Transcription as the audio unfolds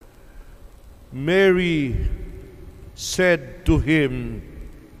Mary said to him,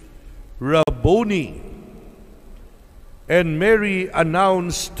 Rabboni. And Mary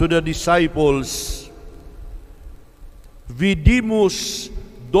announced to the disciples, Vidimus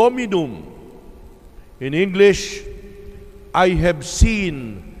Dominum. In English, I have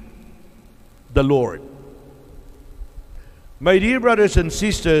seen the Lord. My dear brothers and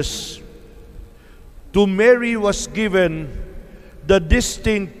sisters, to Mary was given the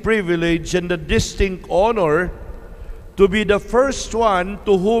distinct privilege and the distinct honor to be the first one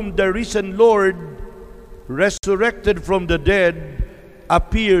to whom the risen Lord, resurrected from the dead,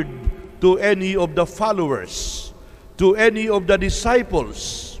 appeared to any of the followers, to any of the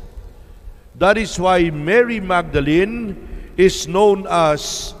disciples. That is why Mary Magdalene is known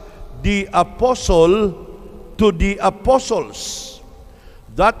as the apostle to the apostles.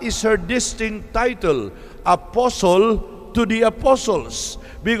 That is her distinct title, apostle to the apostles,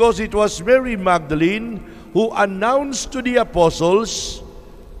 because it was Mary Magdalene who announced to the apostles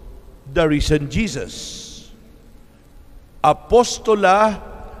the risen Jesus. Apostola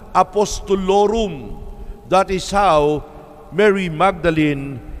apostolorum. That is how Mary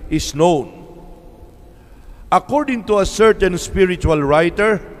Magdalene is known. According to a certain spiritual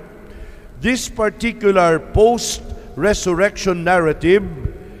writer, this particular post-resurrection narrative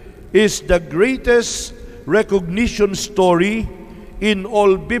is the greatest recognition story in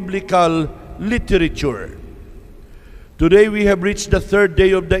all biblical literature. Today we have reached the third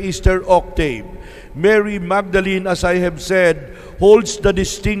day of the Easter octave. Mary Magdalene, as I have said, holds the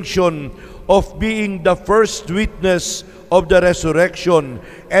distinction of being the first witness of the resurrection,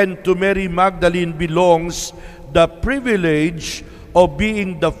 and to Mary Magdalene belongs the privilege of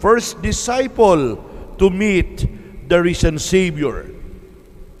being the first disciple to meet the risen Savior.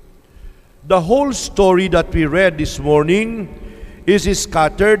 The whole story that we read this morning is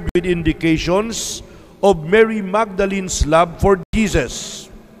scattered with indications of Mary Magdalene's love for Jesus.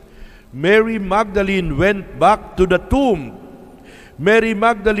 Mary Magdalene went back to the tomb. Mary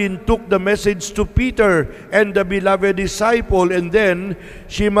Magdalene took the message to Peter and the beloved disciple, and then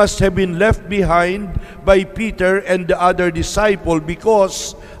she must have been left behind by Peter and the other disciple,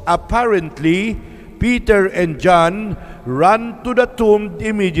 because apparently Peter and John ran to the tomb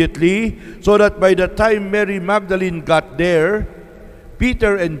immediately, so that by the time Mary Magdalene got there,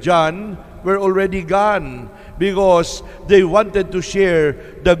 Peter and John were already gone, because they wanted to share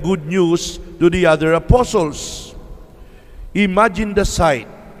the good news to the other apostles. Imagine the sight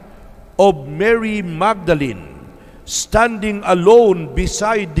of Mary Magdalene standing alone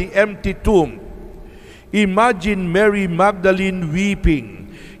beside the empty tomb. Imagine Mary Magdalene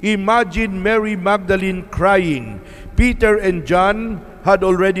weeping. Imagine Mary Magdalene crying. Peter and John had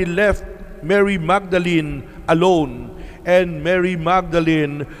already left Mary Magdalene alone, and Mary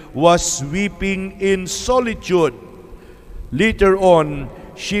Magdalene was weeping in solitude. Later on,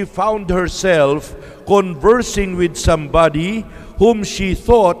 she found herself conversing with somebody whom she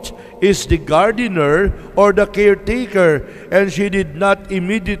thought is the gardener or the caretaker, and she did not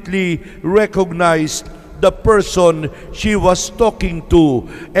immediately recognize the person she was talking to.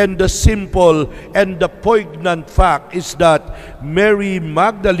 And the simple and the poignant fact is that Mary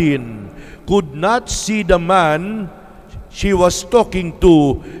Magdalene could not see the man she was talking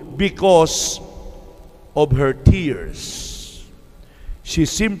to because of her tears. She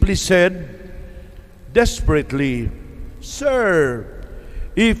simply said desperately, "Sir,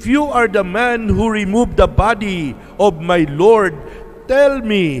 if you are the man who removed the body of my Lord, tell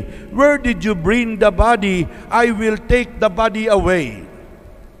me, where did you bring the body? I will take the body away."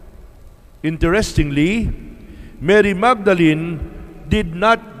 Interestingly, Mary Magdalene did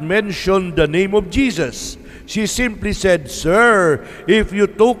not mention the name of Jesus. She simply said, "Sir, if you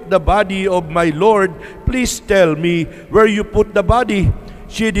took the body of my Lord, please tell me where you put the body."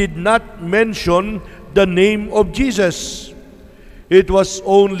 She did not mention the name of Jesus. It was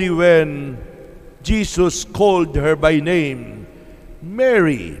only when Jesus called her by name,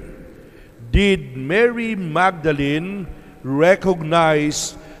 Mary, did Mary Magdalene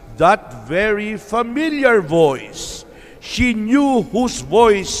recognize that very familiar voice. She knew whose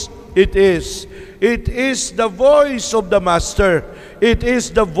voice it is. It is the voice of the Master. It is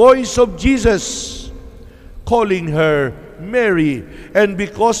the voice of Jesus calling her Mary. And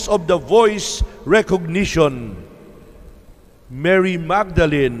because of the voice recognition, Mary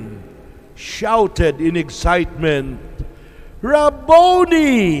Magdalene shouted in excitement,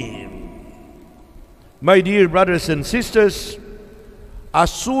 "Rabboni!" My dear brothers and sisters, as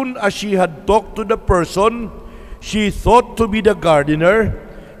soon as she had talked to the person she thought to be the gardener,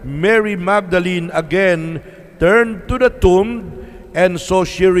 Mary Magdalene again turned to the tomb and so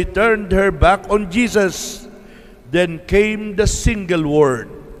she returned her back on Jesus. Then came the single word,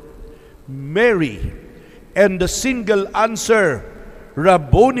 Mary, and the single answer,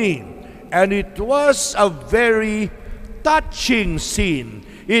 Rabboni. And it was a very touching scene.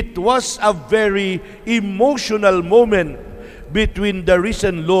 It was a very emotional moment between the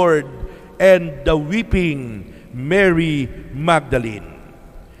risen Lord and the weeping Mary Magdalene.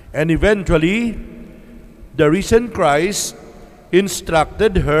 And eventually, the risen Christ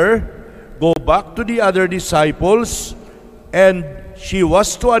instructed her, go back to the other disciples, and she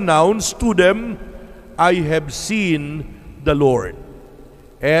was to announce to them, I have seen the Lord.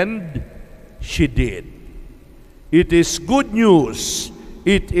 And she did. It is good news.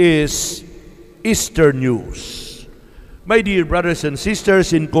 It is Easter news. My dear brothers and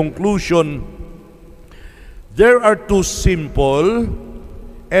sisters, in conclusion, there are two simple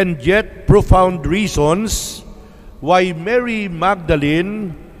and yet profound reasons why Mary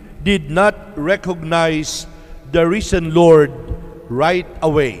Magdalene did not recognize the risen Lord right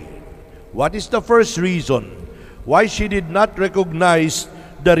away. What is the first reason why she did not recognize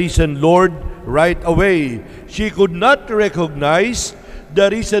the risen Lord right away? She could not recognize the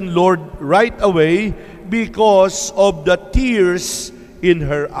risen Lord right away because of the tears in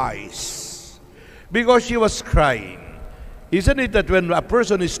her eyes. Because she was crying. Isn't it that when a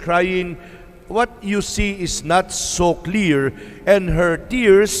person is crying, what you see is not so clear, and her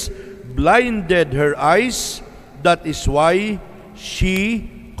tears blinded her eyes? That is why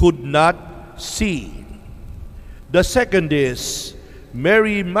she could not see. The second is,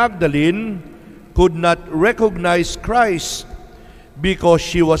 Mary Magdalene could not recognize Christ because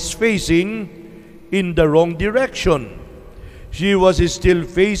she was facing in the wrong direction. She was still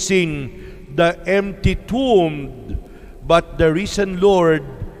facing the empty tomb, but the risen Lord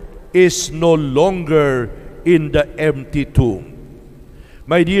is no longer in the empty tomb.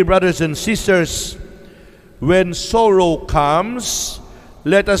 My dear brothers and sisters, when sorrow comes,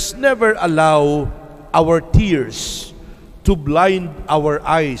 let us never allow our tears to blind our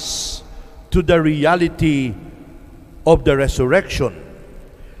eyes to the reality of the resurrection.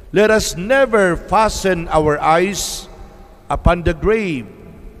 Let us never fasten our eyes upon the grave,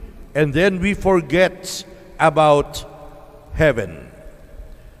 and then we forget about heaven.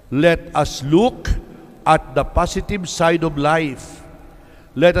 Let us look at the positive side of life.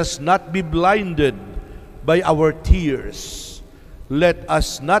 Let us not be blinded by our tears. Let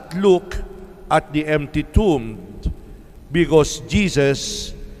us not look at the empty tomb, because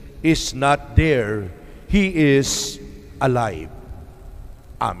Jesus is not there. He is alive.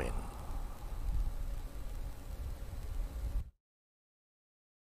 Amen.